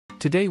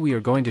Today we are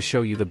going to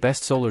show you the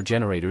best solar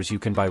generators you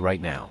can buy right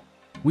now.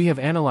 We have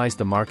analyzed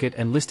the market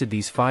and listed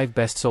these 5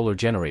 best solar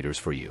generators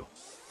for you.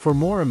 For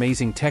more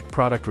amazing tech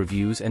product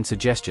reviews and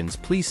suggestions,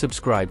 please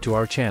subscribe to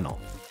our channel.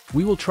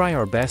 We will try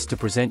our best to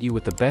present you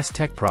with the best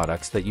tech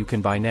products that you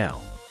can buy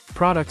now.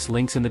 Products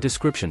links in the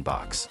description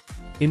box.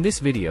 In this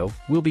video,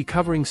 we'll be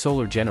covering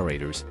solar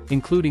generators,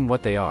 including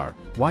what they are,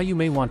 why you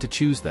may want to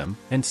choose them,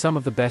 and some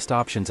of the best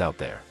options out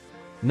there.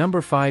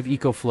 Number 5,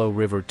 EcoFlow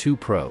River 2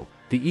 Pro.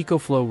 The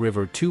EcoFlow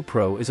River 2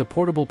 Pro is a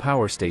portable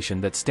power station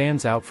that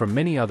stands out from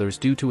many others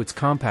due to its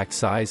compact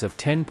size of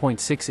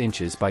 10.6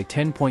 inches by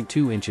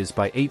 10.2 inches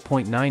by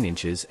 8.9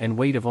 inches and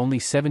weight of only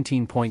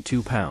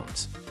 17.2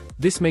 pounds.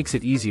 This makes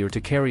it easier to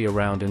carry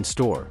around and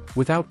store,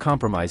 without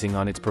compromising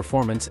on its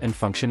performance and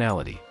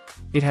functionality.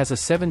 It has a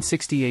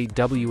 768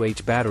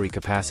 Wh battery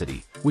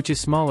capacity, which is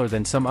smaller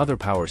than some other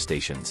power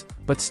stations,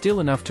 but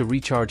still enough to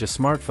recharge a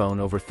smartphone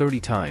over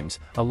 30 times,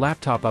 a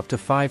laptop up to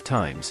 5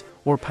 times,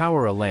 or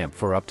power a lamp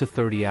for up to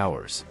 30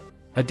 hours.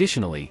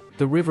 Additionally,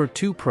 the River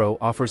 2 Pro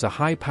offers a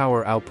high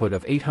power output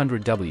of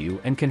 800 W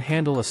and can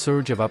handle a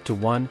surge of up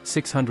to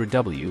 600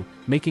 W,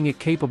 making it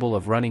capable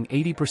of running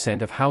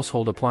 80% of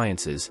household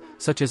appliances,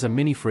 such as a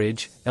mini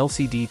fridge,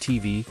 LCD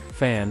TV,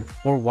 fan,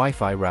 or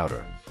Wi-Fi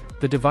router.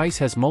 The device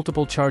has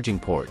multiple charging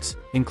ports,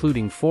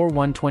 including 4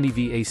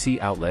 120V AC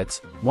outlets,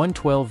 one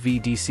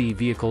 12V DC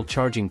vehicle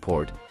charging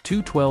port,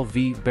 two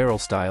 12V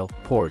barrel-style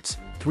ports,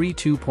 3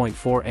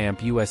 2.4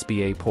 amp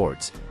USB-A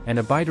ports, and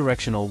a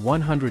bidirectional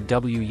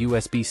 100W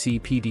USB-C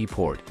PD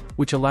port,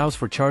 which allows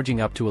for charging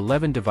up to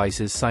 11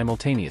 devices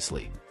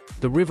simultaneously.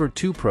 The River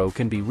 2 Pro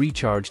can be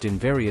recharged in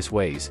various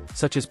ways,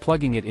 such as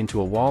plugging it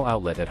into a wall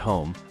outlet at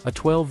home, a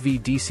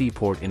 12V DC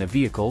port in a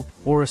vehicle,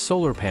 or a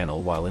solar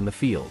panel while in the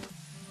field.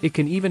 It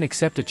can even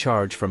accept a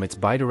charge from its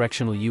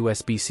bidirectional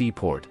USB-C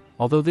port,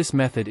 although this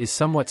method is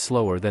somewhat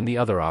slower than the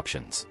other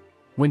options.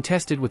 When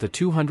tested with a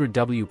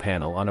 200W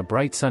panel on a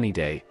bright sunny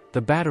day, the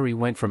battery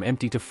went from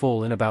empty to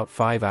full in about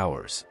 5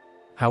 hours.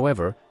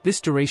 However, this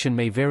duration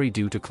may vary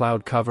due to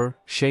cloud cover,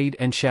 shade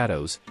and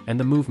shadows, and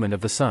the movement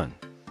of the sun.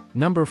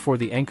 Number 4,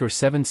 the Anker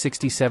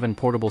 767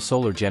 portable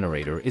solar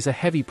generator is a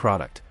heavy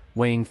product,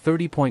 weighing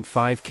 30.5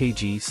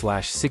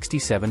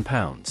 kg/67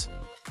 pounds.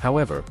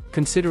 However,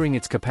 considering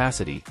its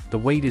capacity, the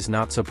weight is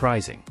not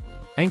surprising.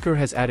 Anker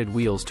has added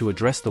wheels to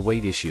address the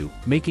weight issue,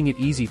 making it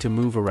easy to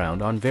move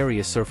around on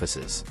various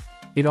surfaces.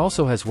 It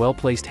also has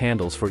well-placed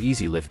handles for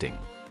easy lifting.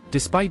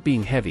 Despite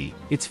being heavy,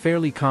 it's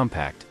fairly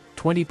compact,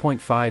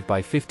 20.5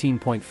 by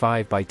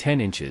 15.5 by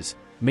 10 inches,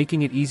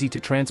 making it easy to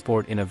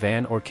transport in a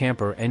van or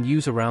camper and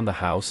use around the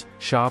house,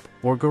 shop,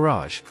 or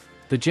garage.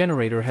 The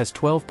generator has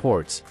 12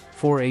 ports,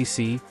 4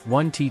 AC,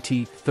 1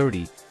 TT,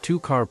 30, 2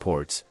 car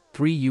ports,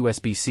 3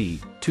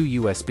 USB-C,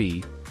 2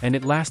 USB, and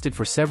it lasted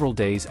for several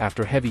days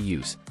after heavy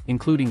use,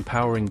 including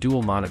powering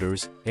dual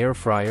monitors, air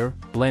fryer,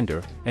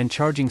 blender, and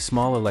charging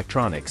small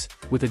electronics,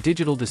 with a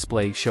digital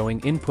display showing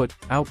input,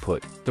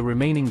 output, the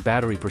remaining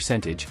battery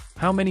percentage,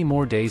 how many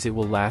more days it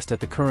will last at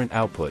the current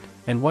output,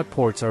 and what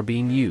ports are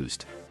being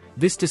used.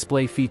 This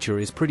display feature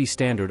is pretty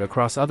standard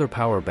across other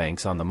power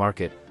banks on the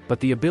market,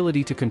 but the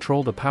ability to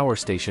control the power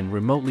station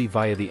remotely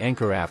via the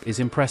Anker app is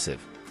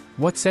impressive.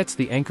 What sets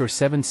the Anker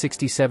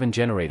 767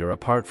 generator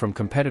apart from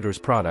competitors'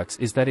 products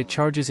is that it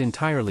charges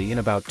entirely in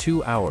about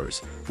 2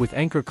 hours, with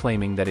Anker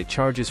claiming that it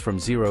charges from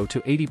 0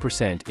 to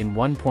 80% in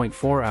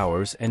 1.4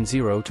 hours and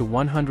 0 to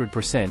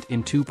 100%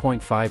 in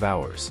 2.5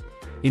 hours.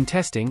 In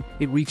testing,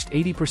 it reached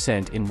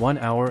 80% in 1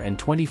 hour and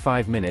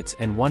 25 minutes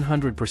and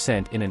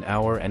 100% in an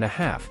hour and a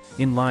half,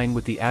 in line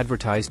with the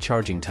advertised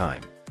charging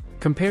time.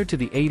 Compared to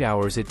the 8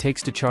 hours it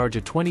takes to charge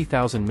a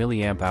 20,000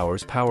 mAh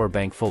power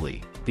bank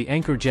fully, the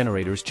Anker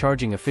generator's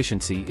charging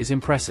efficiency is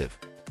impressive.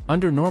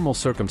 Under normal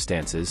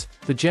circumstances,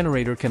 the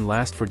generator can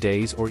last for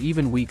days or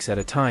even weeks at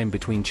a time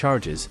between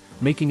charges,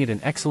 making it an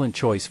excellent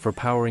choice for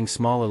powering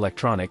small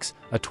electronics,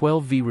 a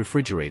 12V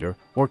refrigerator,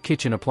 or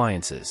kitchen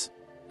appliances.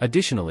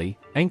 Additionally,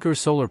 Anker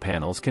solar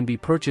panels can be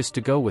purchased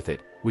to go with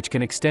it, which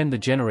can extend the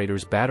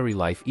generator's battery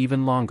life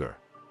even longer.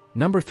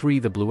 Number 3,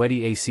 the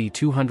Bluetti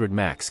AC200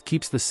 Max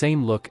keeps the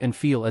same look and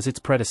feel as its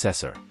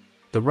predecessor.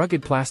 The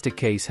rugged plastic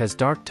case has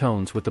dark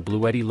tones with the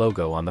Bluetti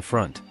logo on the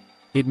front.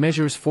 It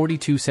measures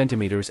 42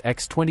 cm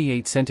x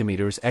 28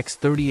 cm x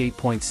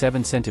 38.7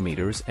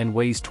 cm and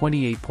weighs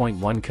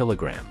 28.1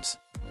 kilograms.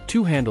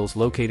 2 handles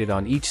located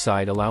on each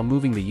side allow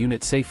moving the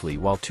unit safely,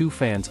 while 2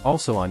 fans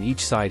also on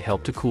each side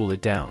help to cool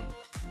it down.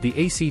 The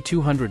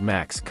AC200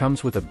 Max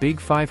comes with a big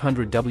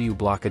 500W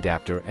block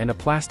adapter and a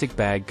plastic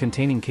bag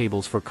containing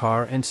cables for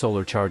car and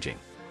solar charging.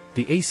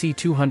 The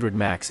AC200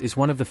 Max is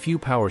one of the few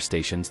power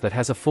stations that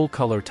has a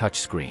full-color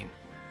touchscreen.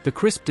 The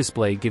crisp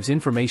display gives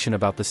information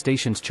about the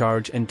station's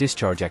charge and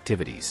discharge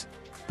activities.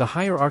 The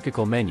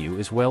hierarchical menu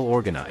is well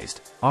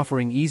organized,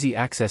 offering easy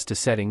access to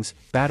settings,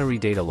 battery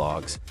data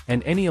logs,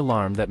 and any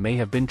alarm that may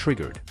have been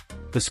triggered.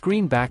 The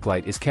screen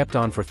backlight is kept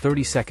on for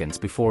 30 seconds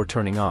before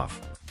turning off.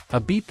 A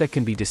beep that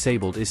can be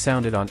disabled is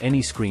sounded on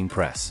any screen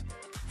press.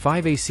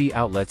 5 AC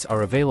outlets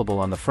are available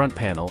on the front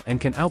panel and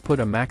can output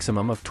a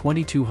maximum of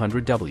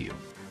 2200 W.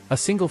 A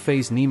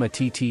single-phase NEMA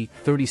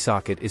TT30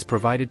 socket is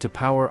provided to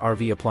power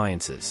RV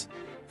appliances.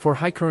 For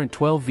high-current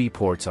 12V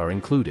ports are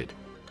included.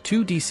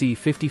 2 DC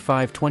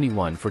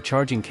 5521 for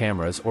charging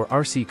cameras or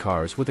RC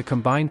cars with a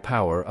combined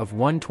power of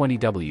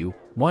 120W,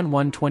 one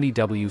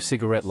 120W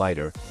cigarette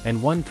lighter,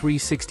 and one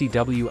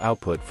 360W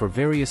output for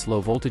various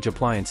low-voltage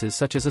appliances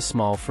such as a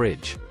small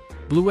fridge.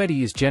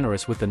 Bluetti is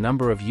generous with the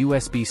number of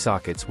USB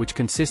sockets, which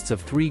consists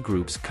of 3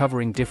 groups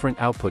covering different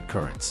output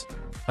currents.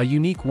 A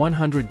unique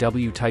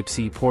 100W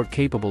Type-C port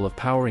capable of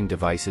powering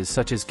devices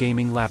such as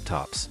gaming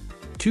laptops.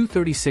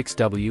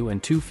 236W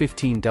and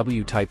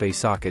 215W Type-A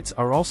sockets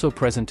are also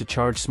present to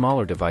charge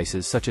smaller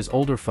devices such as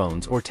older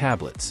phones or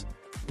tablets.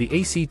 The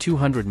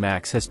AC200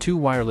 Max has 2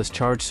 wireless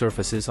charge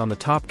surfaces on the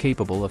top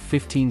capable of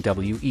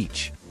 15W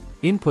each.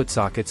 Input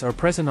sockets are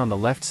present on the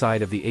left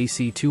side of the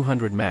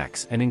AC200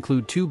 Max and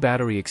include 2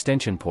 battery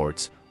extension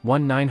ports,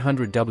 one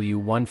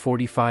 900W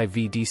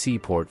 145V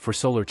DC port for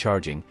solar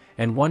charging,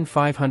 and one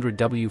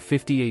 500W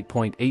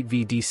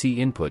 58.8V DC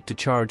input to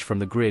charge from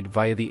the grid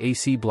via the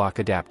AC block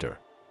adapter.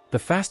 The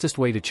fastest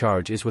way to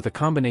charge is with a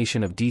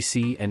combination of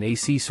DC and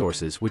AC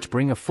sources, which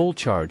bring a full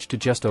charge to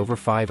just over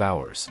 5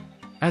 hours.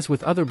 As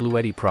with other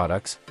Bluetti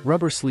products,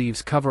 rubber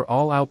sleeves cover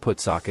all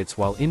output sockets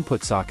while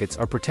input sockets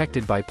are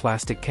protected by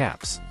plastic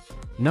caps.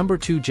 Number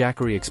 2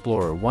 Jackery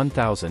Explorer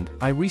 1000.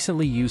 I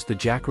recently used the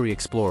Jackery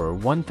Explorer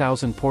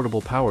 1000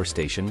 portable power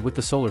station with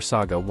the Solar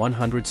Saga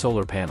 100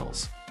 solar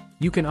panels.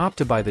 You can opt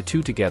to buy the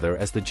two together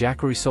as the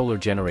Jackery Solar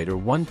Generator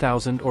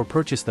 1000 or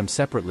purchase them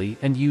separately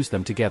and use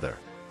them together.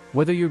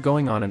 Whether you're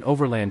going on an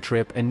overland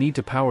trip and need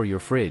to power your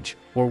fridge,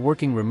 or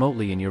working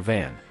remotely in your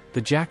van,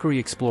 the Jackery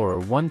Explorer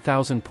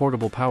 1000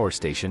 portable power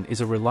station is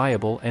a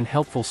reliable and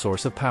helpful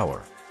source of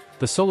power.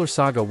 The Solar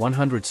Saga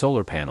 100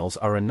 solar panels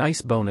are a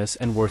nice bonus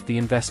and worth the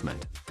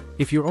investment.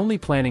 If you're only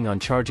planning on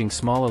charging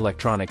small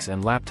electronics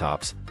and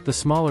laptops, the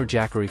smaller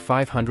Jackery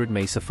 500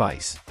 may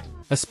suffice.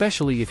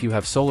 Especially if you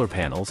have solar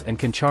panels and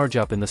can charge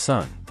up in the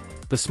sun.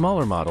 The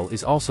smaller model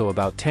is also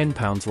about 10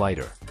 pounds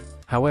lighter.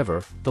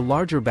 However, the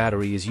larger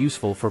battery is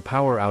useful for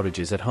power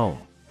outages at home.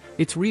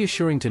 It's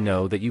reassuring to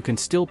know that you can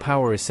still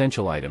power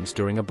essential items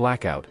during a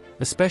blackout,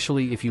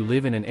 especially if you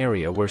live in an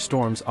area where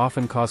storms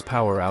often cause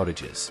power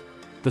outages.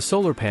 The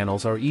solar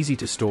panels are easy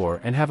to store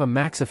and have a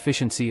max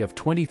efficiency of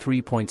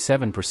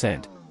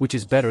 23.7%, which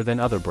is better than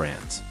other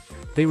brands.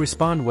 They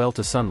respond well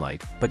to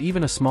sunlight, but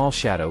even a small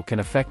shadow can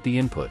affect the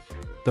input.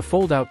 The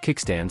fold-out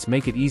kickstands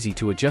make it easy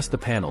to adjust the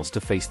panels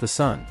to face the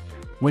sun.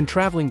 When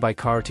traveling by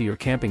car to your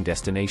camping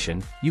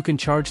destination, you can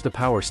charge the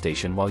power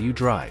station while you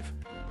drive.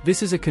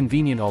 This is a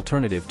convenient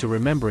alternative to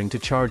remembering to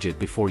charge it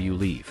before you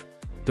leave.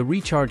 The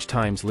recharge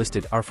times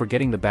listed are for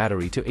getting the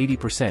battery to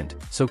 80%,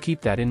 so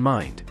keep that in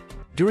mind.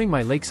 During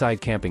my lakeside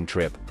camping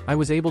trip, I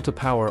was able to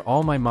power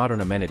all my modern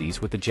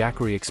amenities with the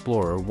Jackery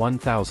Explorer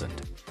 1000.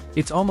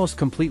 It's almost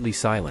completely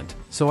silent,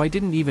 so I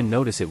didn't even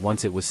notice it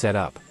once it was set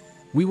up.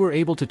 We were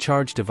able to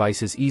charge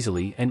devices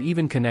easily and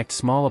even connect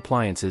small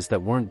appliances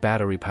that weren't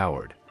battery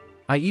powered.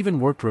 I even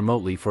worked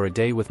remotely for a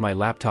day with my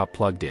laptop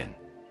plugged in.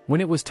 When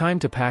it was time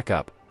to pack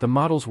up, the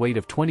model's weight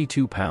of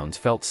 22 pounds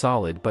felt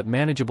solid but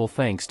manageable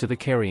thanks to the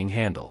carrying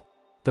handle.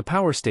 The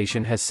power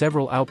station has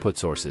several output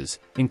sources,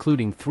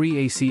 including 3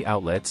 AC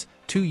outlets,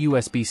 2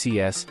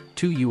 USB-CS,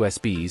 2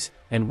 USBs,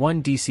 and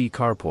 1 DC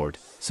carport,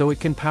 so it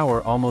can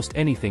power almost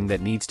anything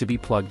that needs to be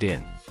plugged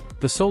in.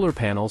 The solar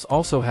panels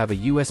also have a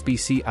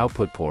USB-C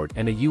output port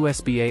and a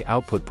USB-A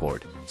output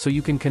port, so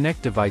you can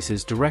connect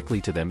devices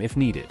directly to them if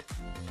needed.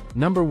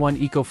 Number 1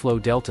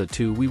 EcoFlow Delta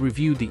 2. We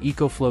reviewed the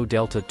EcoFlow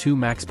Delta 2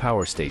 Max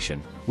power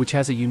station, which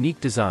has a unique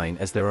design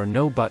as there are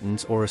no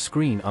buttons or a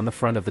screen on the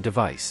front of the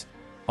device.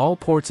 All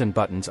ports and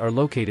buttons are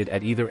located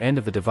at either end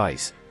of the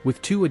device,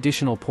 with 2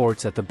 additional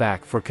ports at the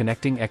back for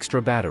connecting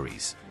extra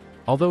batteries.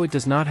 Although it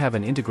does not have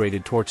an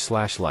integrated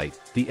torch/light,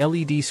 the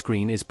LED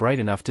screen is bright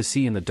enough to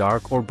see in the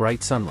dark or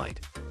bright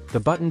sunlight. The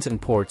buttons and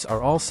ports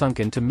are all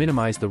sunken to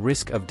minimize the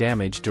risk of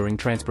damage during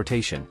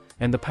transportation,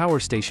 and the power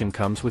station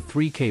comes with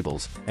 3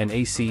 cables, an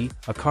AC,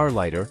 a car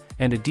lighter,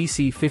 and a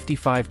DC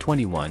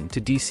 5521 to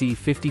DC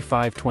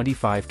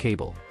 5525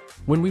 cable.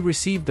 When we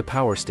received the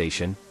power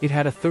station, it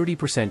had a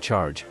 30%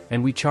 charge,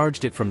 and we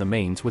charged it from the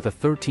mains with a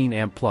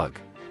 13-amp plug.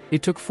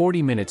 It took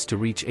 40 minutes to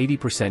reach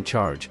 80%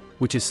 charge,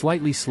 which is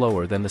slightly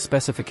slower than the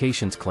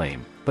specifications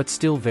claim, but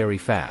still very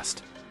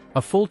fast.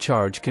 A full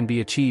charge can be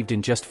achieved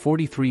in just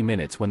 43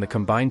 minutes when the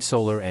combined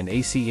solar and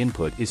AC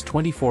input is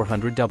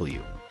 2400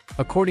 W.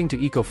 According to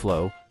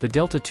EcoFlow, the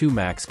Delta 2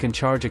 Max can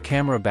charge a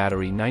camera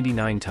battery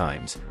 99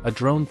 times, a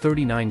drone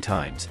 39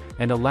 times,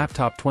 and a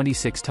laptop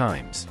 26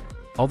 times.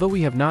 Although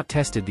we have not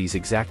tested these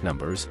exact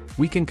numbers,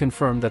 we can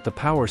confirm that the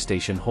power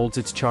station holds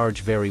its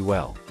charge very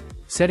well.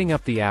 Setting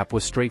up the app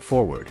was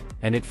straightforward,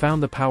 and it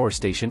found the power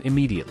station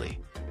immediately.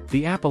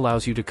 The app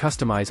allows you to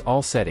customize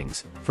all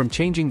settings, from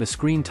changing the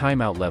screen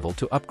timeout level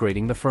to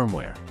upgrading the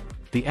firmware.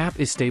 The app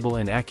is stable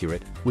and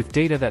accurate, with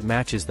data that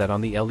matches that on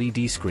the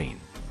LED screen.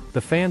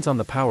 The fans on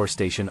the power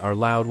station are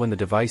loud when the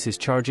device is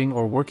charging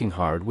or working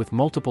hard with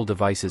multiple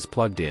devices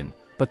plugged in,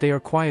 but they are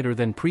quieter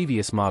than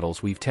previous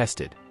models we've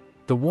tested.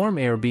 The warm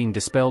air being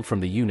dispelled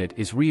from the unit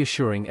is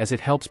reassuring as it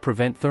helps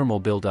prevent thermal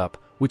buildup,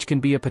 which can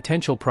be a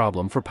potential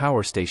problem for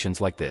power stations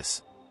like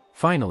this.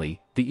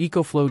 Finally, the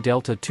EcoFlow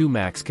Delta 2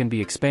 Max can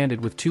be expanded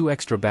with 2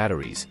 extra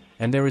batteries,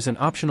 and there is an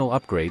optional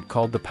upgrade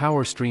called the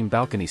Power Stream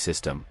Balcony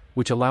System,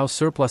 which allows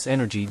surplus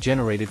energy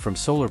generated from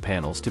solar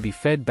panels to be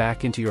fed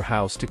back into your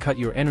house to cut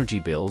your energy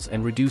bills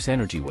and reduce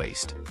energy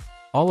waste.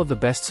 All of the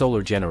best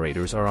solar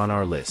generators are on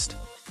our list.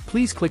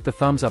 Please click the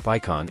thumbs up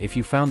icon if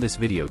you found this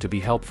video to be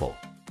helpful.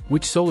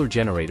 Which solar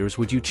generators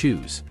would you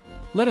choose?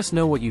 Let us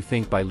know what you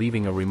think by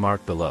leaving a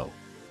remark below.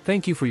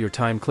 Thank you for your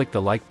time. Click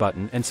the like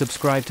button and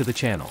subscribe to the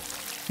channel.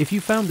 If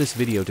you found this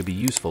video to be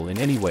useful in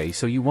any way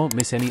so you won't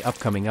miss any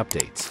upcoming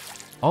updates.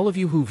 All of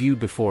you who viewed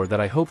before that,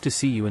 I hope to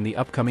see you in the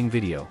upcoming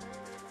video.